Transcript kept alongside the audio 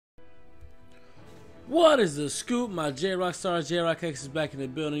What is the scoop? My J-Rock stars, JayrockX is back in the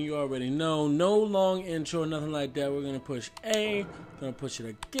building. You already know. No long intro, nothing like that. We're going to push A. Going to push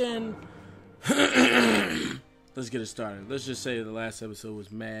it again. Let's get it started. Let's just say the last episode was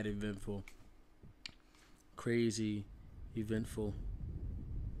mad eventful. Crazy eventful.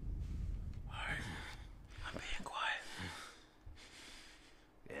 Alright. I'm being quiet.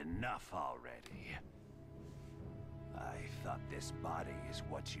 Enough already. I thought this body is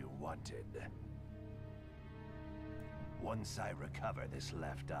what you wanted. Once I recover this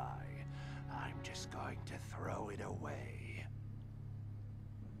left eye, I'm just going to throw it away.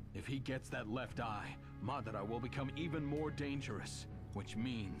 If he gets that left eye, Madara will become even more dangerous, which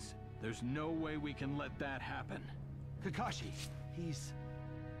means there's no way we can let that happen. Kakashi,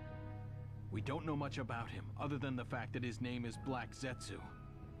 we don't know much about him, other than the fact that his name is Black Zetsu.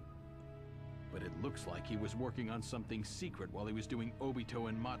 But it looks like he was working on something secret while he was doing Obito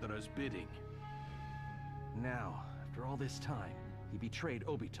and Madara's bidding. Now, after all this time, he betrayed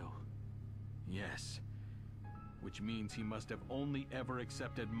Obito. Yes. Which means he must have only ever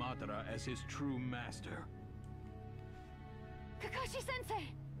accepted Madara as his true master.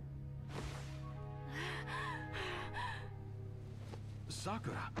 Kakashi-sensei!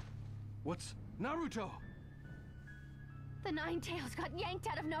 Sakura! What's... Naruto! The Nine Tails got yanked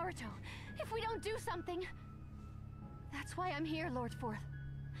out of Naruto. If we don't do something... That's why I'm here, Lord Fourth.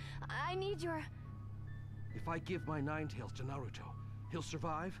 I need your... If I give my Nine Tails to Naruto, he'll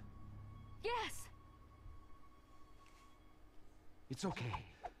survive? Yes! It's okay.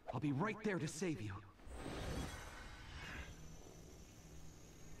 I'll be right there to save you.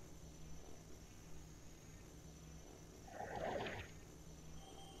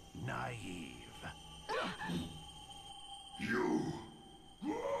 Naive. You.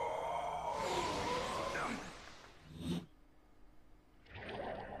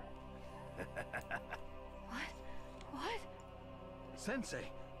 What? Sensei,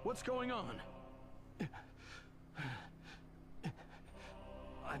 what's going on?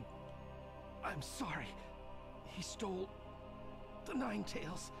 I'm sorry. He stole the Nine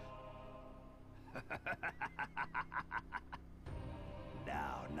Tails.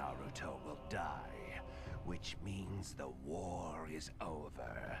 Now Naruto will die, which means the war is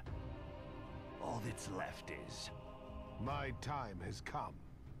over. All that's left is... My time has come.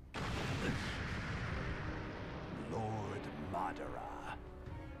 Lord Madara.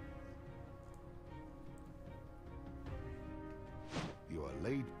 You are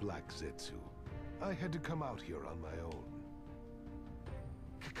late, Black Zetsu. I had to come out here on my own.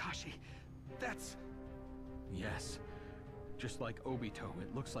 Kakashi, that's... Yes. Just like Obito,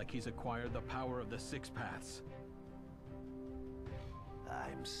 it looks like he's acquired the power of the Six Paths.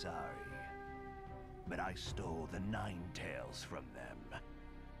 I'm sorry, but I stole the Nine Tails from them.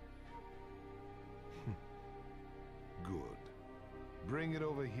 Good. Bring it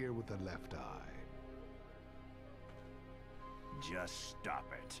over here with the left eye. Just stop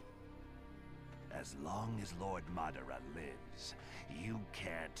it. As long as Lord Madara lives, you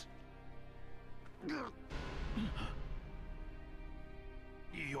can't...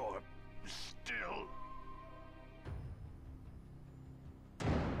 You're still...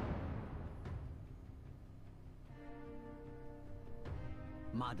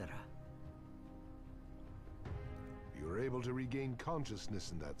 Madara. You're able to regain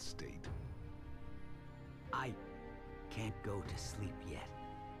consciousness in that state. I can't go to sleep yet.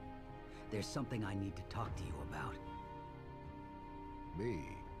 There's something I need to talk to you about. Me?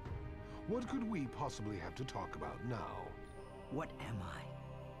 What could we possibly have to talk about now? What am I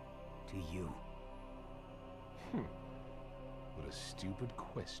to you? What a stupid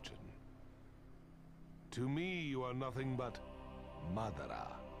question. To me, you are nothing but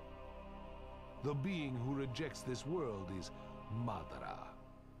Madara. The being who rejects this world is Madara.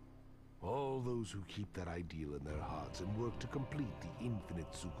 All those who keep that ideal in their hearts and work to complete the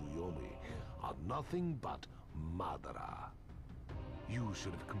infinite Tsukuyomi are nothing but Madara. You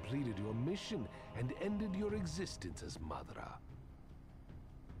should have completed your mission and ended your existence as Madara.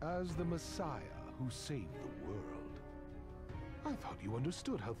 As the Messiah who saved the world. I thought you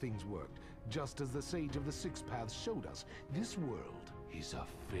understood how things worked, just as the Sage of the Six Paths showed us. This world is a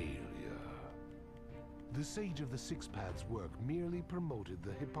failure. The Sage of the Six Paths' work merely promoted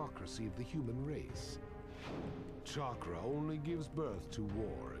the hypocrisy of the human race. Chakra only gives birth to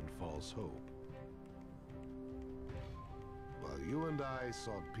war and false hope. While you and I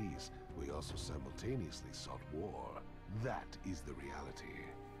sought peace, we also simultaneously sought war. That is the reality.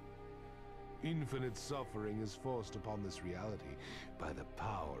 Infinite suffering is forced upon this reality by the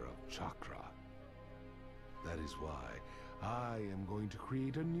power of chakra. That is why I am going to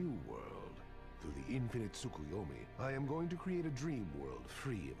create a new world, Through the infinite Tsukuyomi, I am going to create a dream world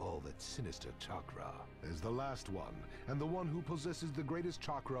free of all that sinister chakra. As the last one, and the one who possesses the greatest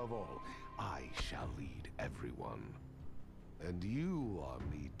chakra of all, I shall lead everyone. And you are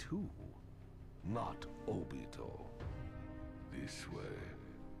me too, not Obito. This way.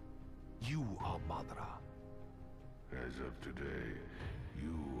 You are Madara. As of today,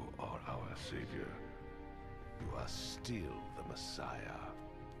 you are our savior. You are still the Messiah.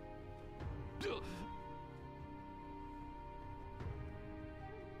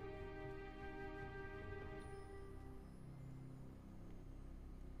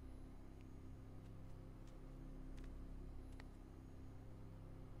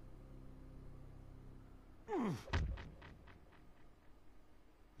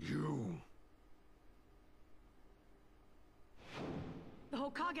 You. The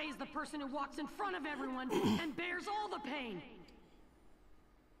Hokage is the person who walks in front of everyone and bears all the pain.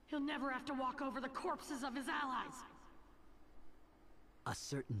 He'll never have to walk over the corpses of his allies. A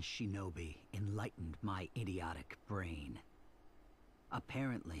certain shinobi enlightened my idiotic brain.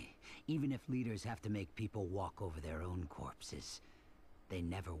 Apparently, even if leaders have to make people walk over their own corpses, they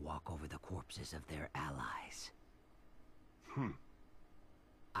never walk over the corpses of their allies.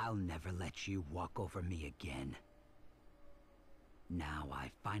 I'll never let you walk over me again. Now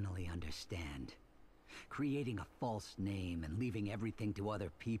I finally understand. Creating a false name and leaving everything to other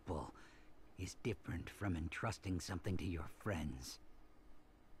people is different from entrusting something to your friends.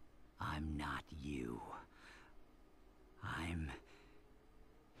 I'm not you.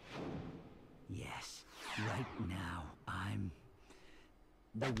 Yes, right now, I'm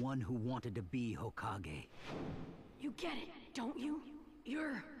the one who wanted to be Hokage. You get it, don't you?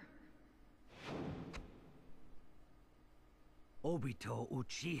 You're... Obito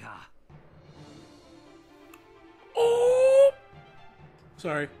Uchiha. Oh!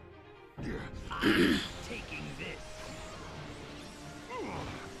 Sorry. I'm taking this.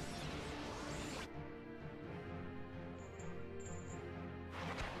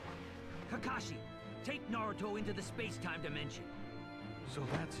 Kakashi, take Naruto into the space-time dimension. So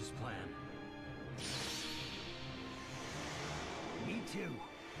that's his plan. Me too.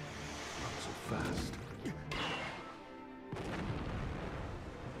 Not so fast.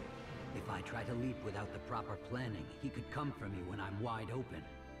 If I try to leap without the proper planning, he could come for me when I'm wide open.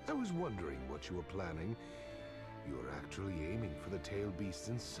 I was wondering what you were planning. You were actually aiming for the tail beast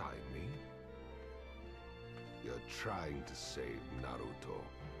inside me. You're trying to save Naruto.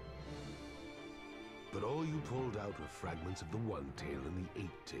 But all you pulled out were fragments of the One Tail and the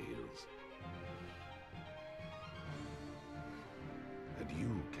Eight Tails. And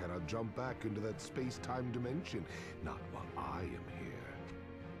you cannot jump back into that space-time dimension, not while I am here.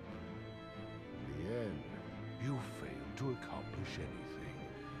 In the end, you failed to accomplish anything.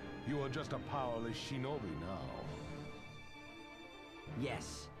 You are just a powerless shinobi now.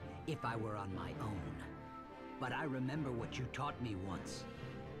 Yes, if I were on my own. But I remember what you taught me once.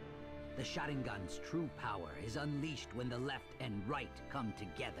 The Sharingan's true power is unleashed when the left and right come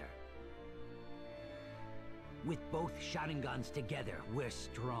together. With both Sharingans together, we're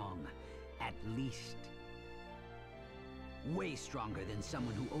strong. At least. Way stronger than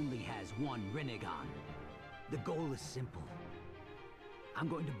someone who only has one Rinnegan. The goal is simple. I'm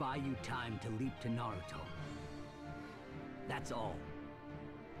going to buy you time to leap to Naruto. That's all.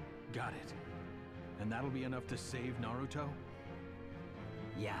 Got it. And that'll be enough to save Naruto?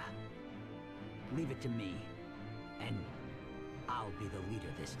 Yeah. Leave it to me, and I'll be the leader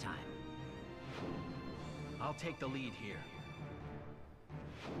this time. I'll take the lead here.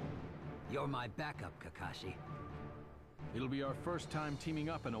 You're my backup, Kakashi. It'll be our first time teaming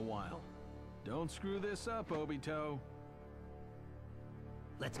up in a while. Don't screw this up, Obito.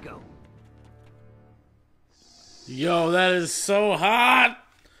 Let's go. Yo, that is so hot!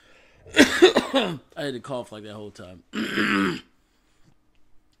 I had to cough like that whole time.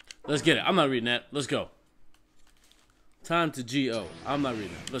 Let's get it. I'm not reading that. Let's go. Time to G.O. I'm not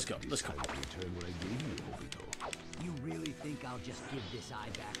reading that. Let's go. Let's go. You really think I'll just give this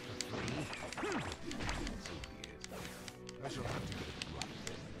eye back for free? I shall have to get it right.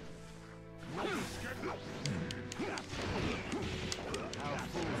 How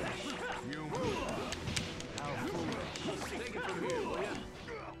foolish. You. How foolish. Take it from here, will ya?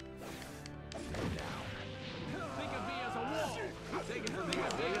 Think of me as a wall. Take it from me as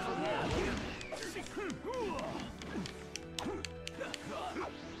a wall, will ya?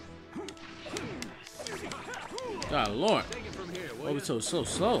 God, Lord. Take it from here, will ya? Obito's so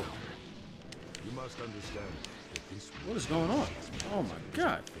slow. You must understand that this What is going on? Oh my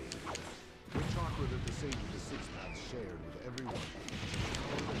God. the chakra that the Sage of the Six Paths shared with everyone was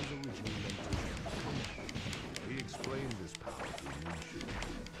originally meant to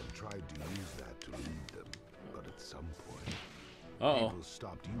Uh-oh. People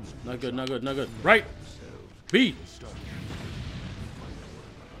stopped using Not these good, not good, not good. artifacts Right. themselves B. and started to fight one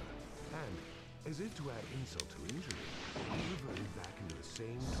another. And as if to add insult to injury, he reverted back into the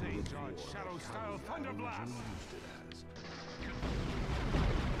same St. tool of George war Shadow-style that Thunder Calvin Blast. originally used it as.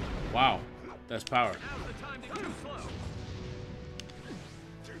 Wow. That's power. Now's the time to go slow.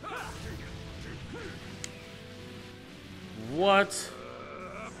 What?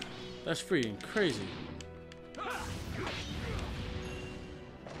 That's freaking crazy.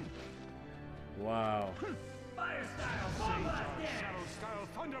 Wow. Shadow-style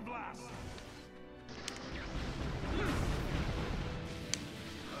Thunder Blast.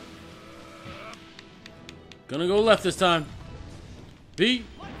 Gonna go left this time. B.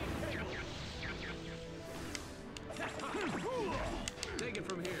 Take it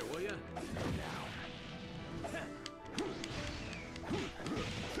from here, will ya?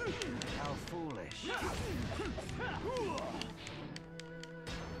 How foolish.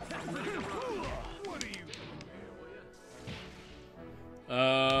 What are you?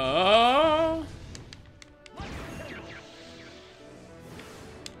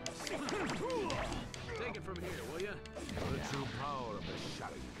 Take it from here, will ya? The true power of the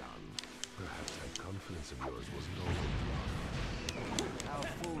Sharingan. Perhaps that confidence of yours was no bluff. How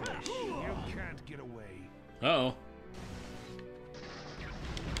foolish. You can't get away. Uh-oh.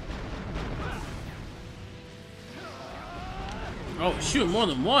 Oh, shoot, more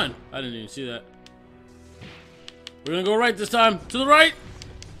than one. I didn't even see that. We're gonna go right this time. To the right.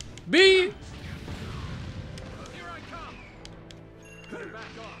 B. Here I come. Better back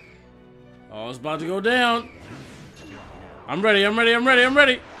off. Oh, it's about to go down. I'm ready, I'm ready, I'm ready, I'm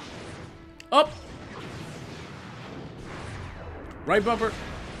ready. Up. Right bumper.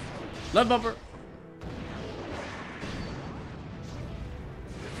 Left bumper.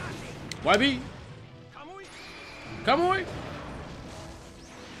 YB. Come on.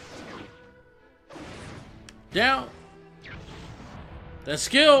 Down. That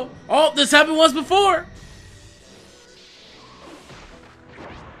skill. Oh, this happened once before.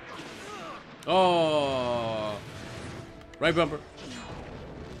 Oh. Right bumper.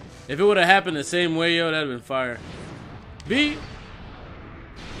 If it would have happened the same way, yo, that'd have been fire. B.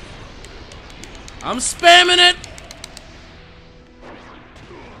 I'm spamming it.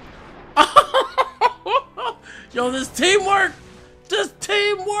 Yo, this teamwork. This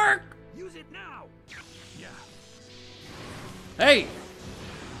teamwork. Use it now. Yeah. Hey.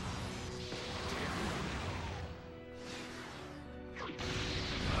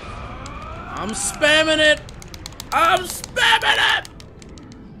 I'm spamming it. I'm spamming it.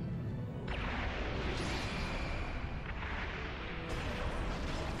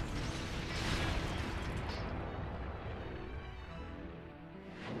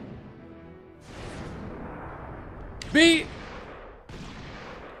 B.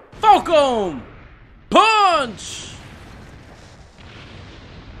 Falcon. Punch.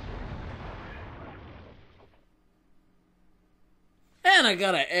 And I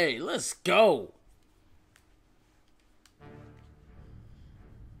got an A. Let's go.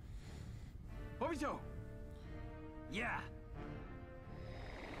 Obito. Yeah.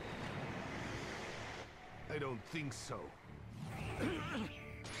 I don't think so.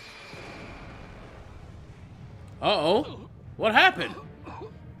 Uh-oh. What happened?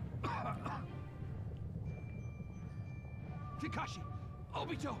 Kakashi.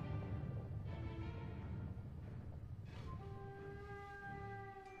 Obito.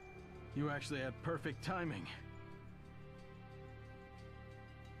 You actually had perfect timing.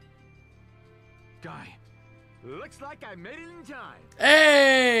 Guy. Looks like I made it in time.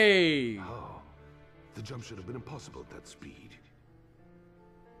 Hey! Oh, the jump should have been impossible at that speed.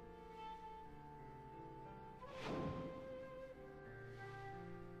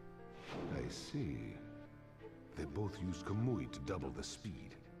 I see. They both used Kamui to double the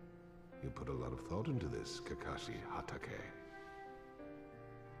speed. You put a lot of thought into this, Kakashi Hatake.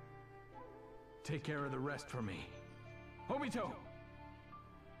 Take care of the rest for me. Obito!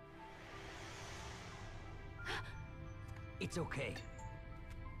 It's okay.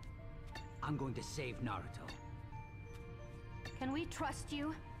 I'm going to save Naruto. Can we trust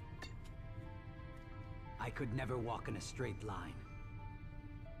you? I could never walk in a straight line.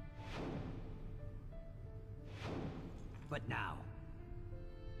 But now...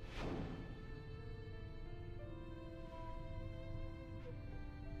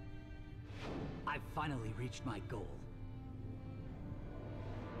 I've finally reached my goal.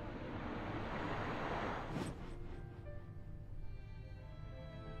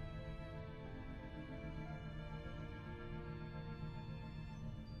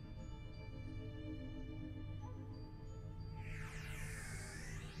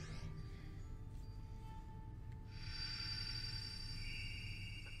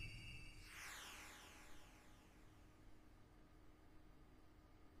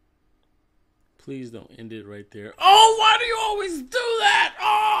 Please don't end it right there. Oh, why do you always do that?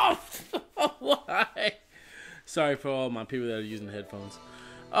 Oh, why? Sorry for all my people that are using headphones.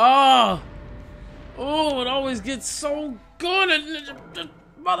 Oh, it always gets so good.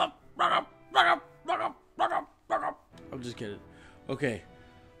 I'm just kidding. Okay.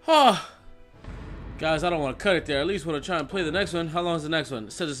 Oh, guys, I don't want to cut it there. At least want to try and play the next one. How long is the next one?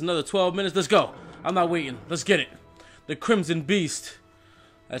 It says it's another 12 minutes. Let's go. I'm not waiting. Let's get it. The Crimson Beast.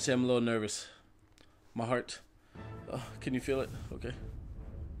 Actually, I'm a little nervous. My heart. Oh, can you feel it? Okay.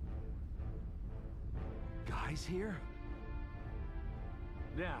 Guys here?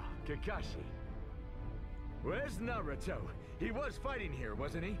 Now, Kakashi. Where's Naruto? He was fighting here,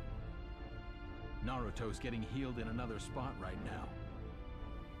 wasn't he? Naruto's getting healed in another spot right now.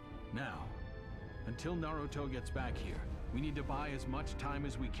 Now, until Naruto gets back here, we need to buy as much time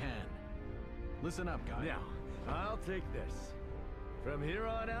as we can. Listen up, guys. Now, I'll take this. From here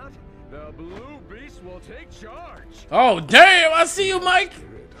on out, the Blue Beast will take charge. Oh, damn! I see you, Mike!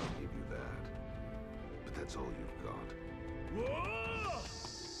 Hear it, I'll give you that. But that's all you've got. Whoa!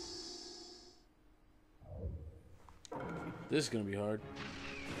 This is gonna be hard.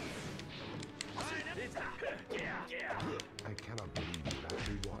 I cannot believe you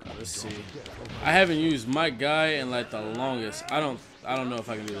actually walked. Let's see. I haven't used my guy in like the longest. I don't know if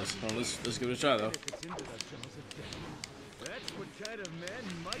I can do this. Hold on, let's give it a try though. That's what kind of man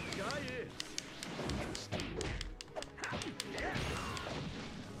my guy is.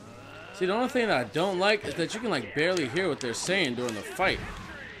 See, the only thing that I don't like is that you can like barely hear what they're saying during the fight.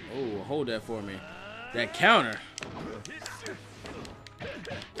 Oh, hold that for me. That counter.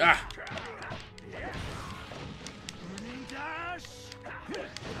 Ah.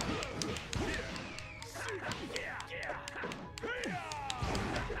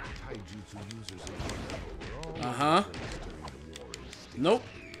 Uh-huh. Nope.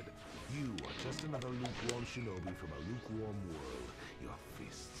 You are just another lukewarm shinobi from a lukewarm world. Your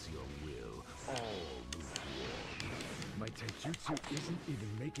fists, your will, all lukewarm. My taijutsu isn't even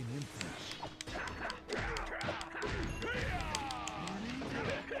making him flinch.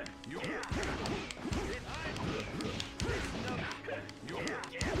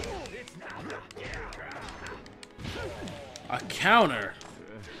 A counter.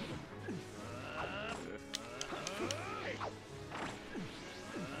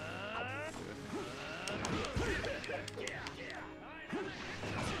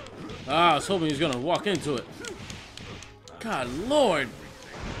 Ah, I was hoping he was gonna walk into it. God Lord.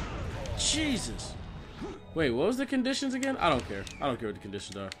 Jesus. Wait, what was the conditions again? I don't care. I don't care what the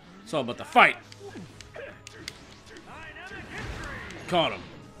conditions are. It's all about the fight. Caught him.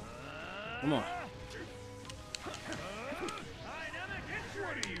 Come on.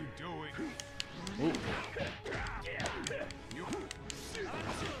 What are you doing? Ooh.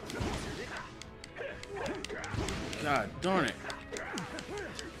 God darn it.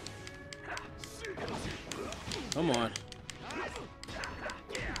 Come on.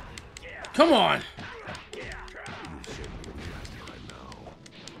 Come on.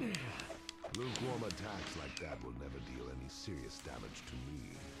 Lukewarm attacks like that will never deal any serious damage to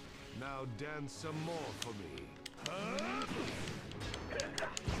me. Now dance some more for me.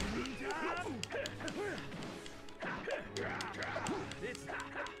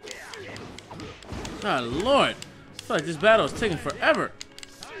 God Lord. I feel like this battle is taking forever.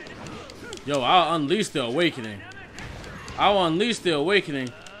 Yo, I'll unleash the awakening. I'll unleash the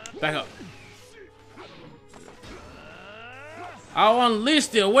awakening. Back up. I'll unleash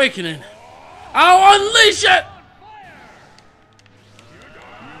the awakening. I'll unleash it!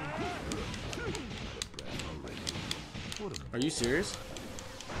 Are you serious?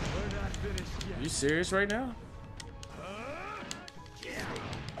 Are you serious right now?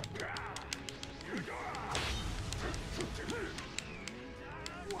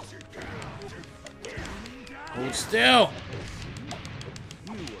 Hold still.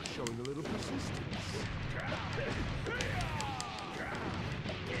 You are showing a little persistence.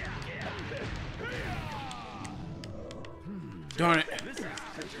 Darn it.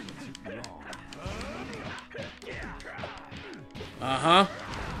 Uh-huh.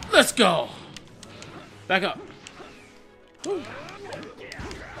 Let's go. Back up. Woo.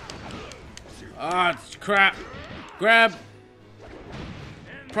 Ah, crap. Grab.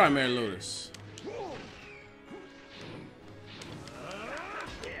 Primary Lotus.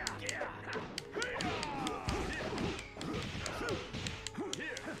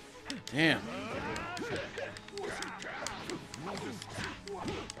 Damn.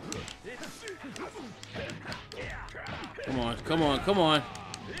 Come on, come on, come on.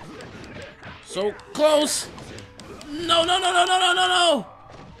 So close. No, no, no, no, no, no, no, no.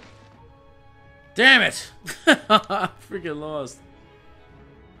 Damn it! Freaking lost.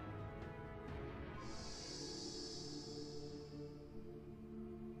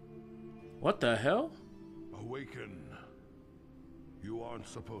 What the hell? Awaken. You aren't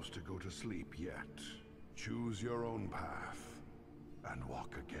supposed to go to sleep yet. Choose your own path and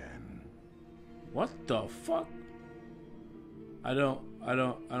walk again. What the fuck? I don't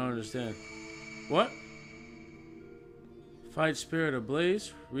understand. What? Fight Spirit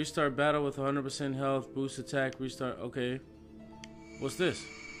Ablaze. Restart battle with 100% health. Boost attack. Restart. Okay. What's this?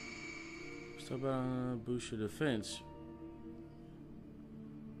 Restart battle. Boost your defense.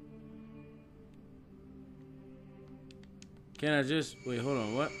 Can I just wait? Hold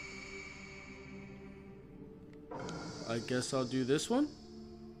on. What? I guess I'll do this one.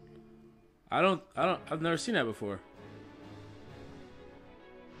 I've never seen that before.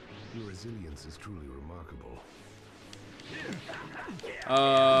 Your resilience is truly remarkable.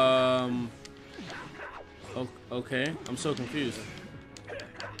 Okay. I'm so confused.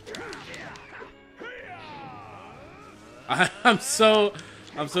 I'm so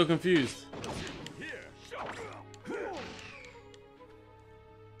confused.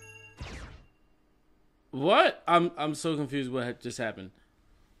 What? I'm so confused what just happened.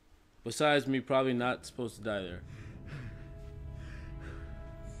 Besides me probably not supposed to die there.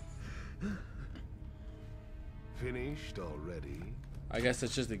 Finished already? I guess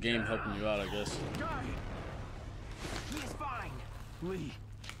that's just the game helping you out, I guess. Guy! He's fine! Lee.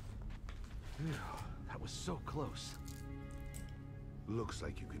 Phew, that was so close. Looks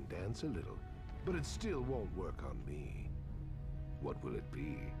like you can dance a little, but it still won't work on me. What will it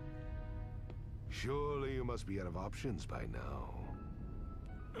be? Surely you must be out of options by now.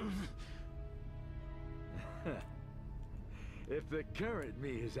 If the current me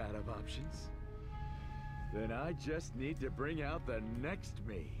is out of options, then I just need to bring out the next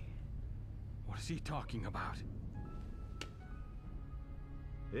me. What is he talking about?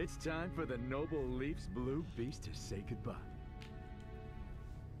 It's time for the Noble Leaf's blue beast to say goodbye.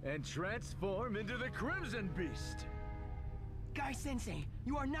 And transform into the Crimson Beast! Guy-sensei,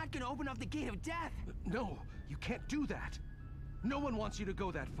 you are not gonna open up the gate of death! No, you can't do that. No one wants you to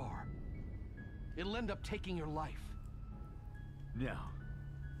go that far. It'll end up taking your life. No.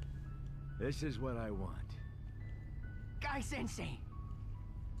 This is what I want. Guy-sensei!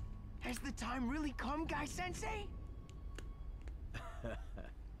 Has the time really come, Guy-sensei?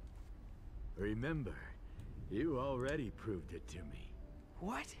 Remember, you already proved it to me.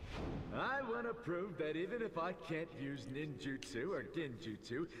 What? I want to prove that even if I can't use ninjutsu or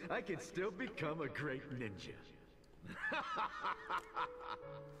genjutsu, I can still become a great ninja.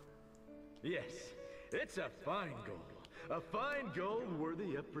 Yes, it's a fine goal. A fine goal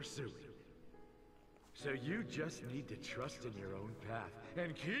worthy of pursuing. So you just need to trust in your own path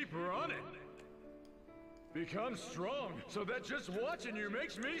and keep running. Become strong so that just watching you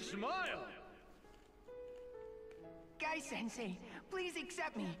makes me smile. Guy-sensei, please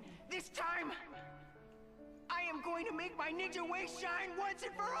accept me. This time, I am going to make my ninja way shine once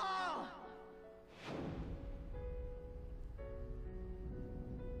and for all!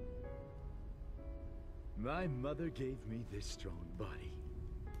 My mother gave me this strong body.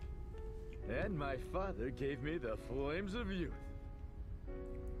 And my father gave me the flames of youth.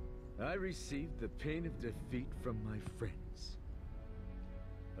 I received the pain of defeat from my friends.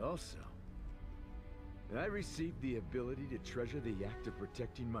 Also, I received the ability to treasure the act of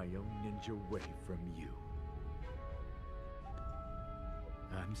protecting my own ninja way from you.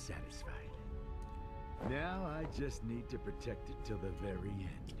 I'm satisfied. Now I just need to protect it till the very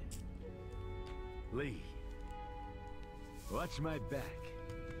end. Lee, watch my back.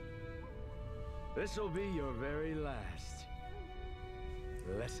 This'll be your very last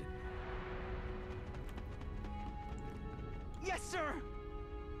lesson. Yes, sir!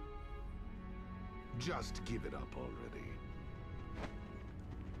 Just give it up already.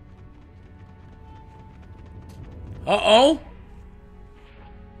 Uh-oh!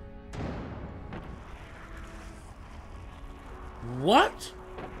 What?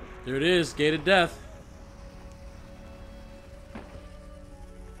 There it is, gate of death.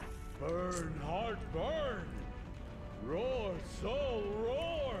 Burn, heart, burn! Roar, soul,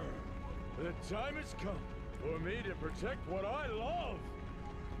 roar! The time has come for me to protect what I love,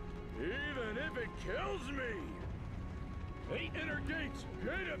 even if it kills me! 8 inner gates,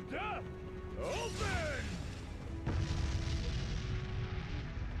 gate of death, open!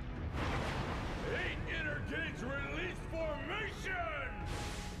 8 inner gates, release formation!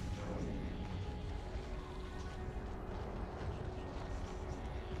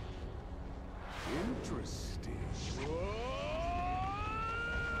 Interesting.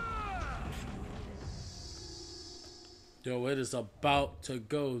 Yo, it is about to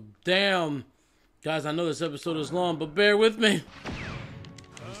go down. Guys, I know this episode is long, but bear with me.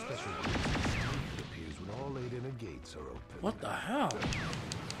 A special appears when all 8 inner gates are open. What the hell?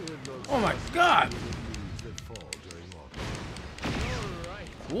 Oh my god!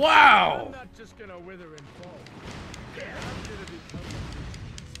 Wow! I'm not just gonna wither and fall.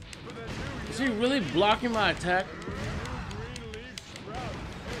 Is he really blocking my attack? Green leaves sprout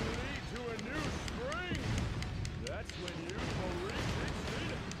and lead to a new spring. That's when you will reach its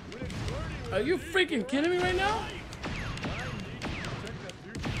freedom. When it's burning. Are you freaking kidding me right now? I need to protect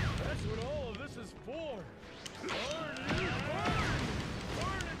the future. That's what all of this is for. Burn, you burn!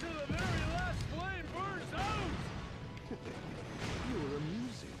 Burn until the very last flame burns out! You're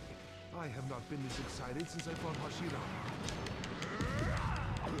amusing. I have not been this excited since I fought Hashira.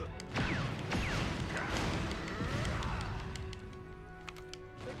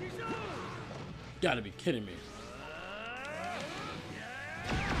 Gotta be kidding me.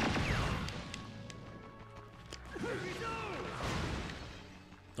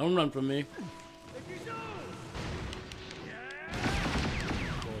 Don't run from me.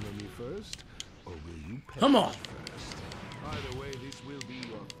 Corner me first, or will you perish Come on. first? Either way, this will be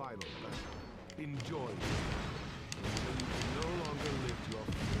your final battle. Enjoy it. Until you can no longer lift your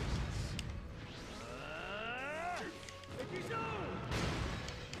fists.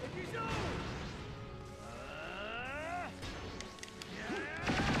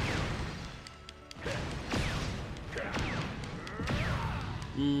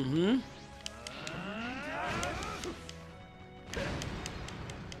 Mm-hmm.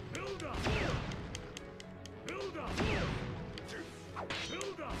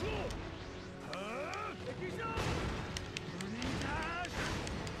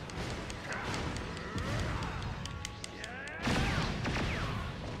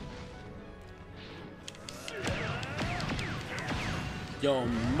 Yo,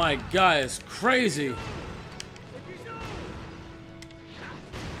 my guy is crazy.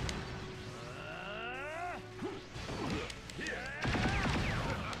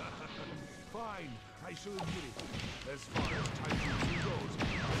 Fine, I shall admit it. As far as taijutsu goes, I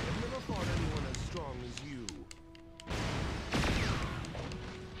have never fought anyone as strong as you.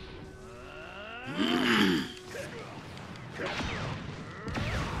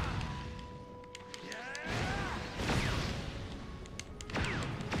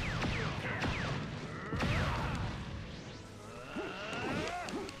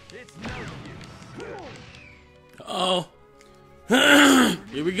 Uh-oh.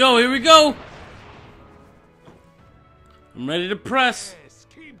 Here we go, here we go. I'm ready to press. Yes,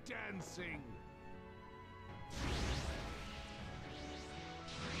 keep dancing.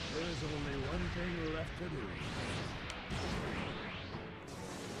 There's only one thing left to do.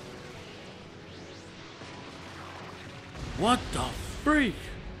 What the freak?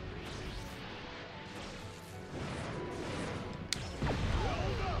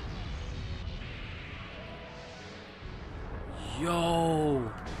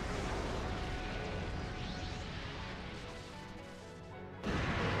 Yo.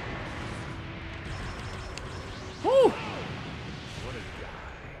 Whew.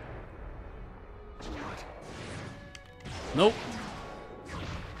 Nope.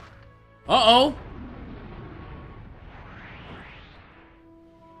 Uh-oh.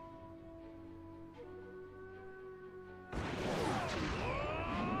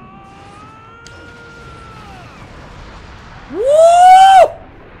 Woo!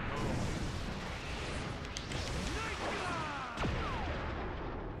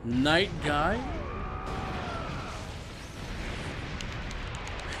 Night guy?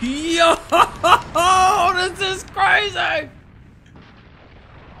 Yo! This is crazy!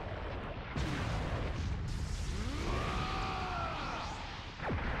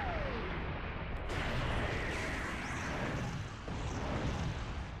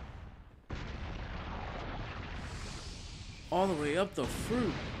 All the way up the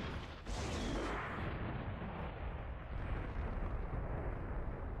fruit.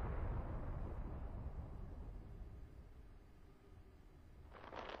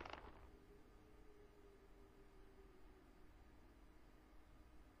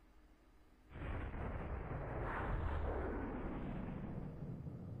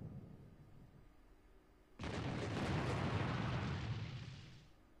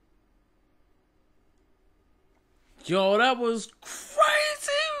 Yo, that was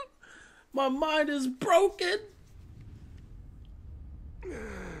crazy! My mind is broken!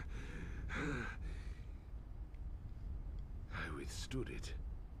 I withstood it.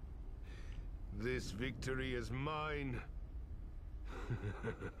 This victory is mine.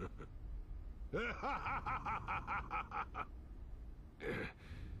 What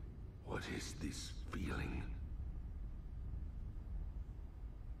is this feeling?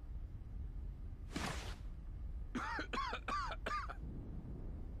 That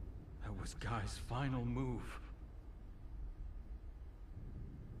was Guy's final move.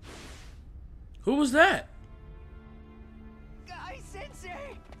 Who was that? Guy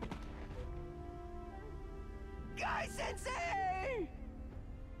Sensei! Guy Sensei!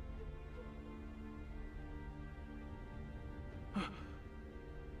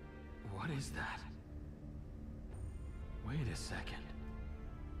 What is that? Wait a second.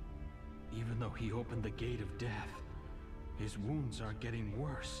 Even though he opened the gate of death, his wounds aren't getting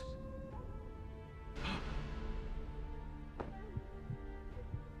worse.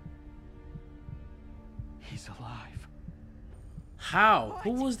 He's alive. How? What?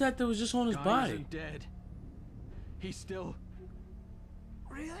 Who was that was just on his Guy body? isn't dead. He's still...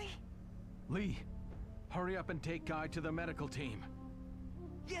 Really? Lee, hurry up and take Guy to the medical team.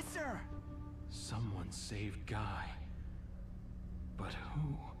 Yes, sir! Someone saved Guy. But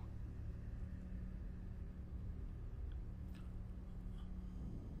who?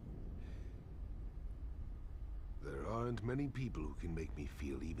 There aren't many people who can make me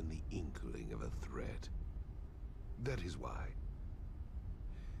feel even the inkling of a threat. That is why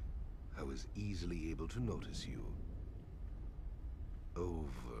I was easily able to notice you.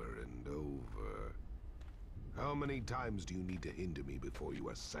 Over and over. How many times do you need to hinder me before you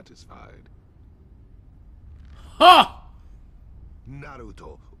are satisfied? Ha!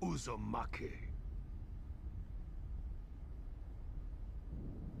 Naruto Uzumaki.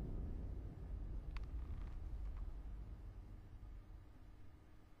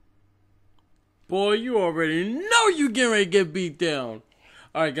 Boy, you already know you getting ready to get beat down.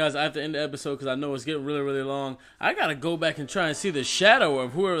 Alright guys, I have to end the episode because I know it's getting really, really long. I gotta go back and try and see the shadow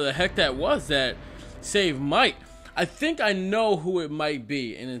of whoever the heck that was that saved Mike. I think I know who it might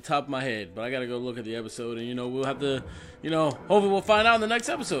be in the top of my head, but I gotta go look at the episode and we'll have to, hopefully we'll find out in the next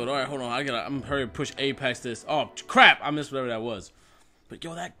episode. Alright, hold on, I'm hurry and push A past this. Oh crap, I missed whatever that was. But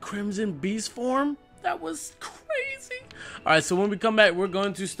yo, that Crimson Beast form, that was crazy. Alright, so when we come back, we're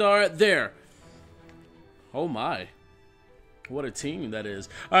going to start there. Oh my. What a team that is.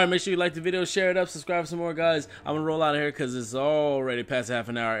 Alright, make sure you like the video, share it up, subscribe for some more, guys. I'm gonna roll out of here because it's already past half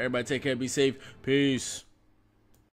an hour. Everybody take care, be safe. Peace.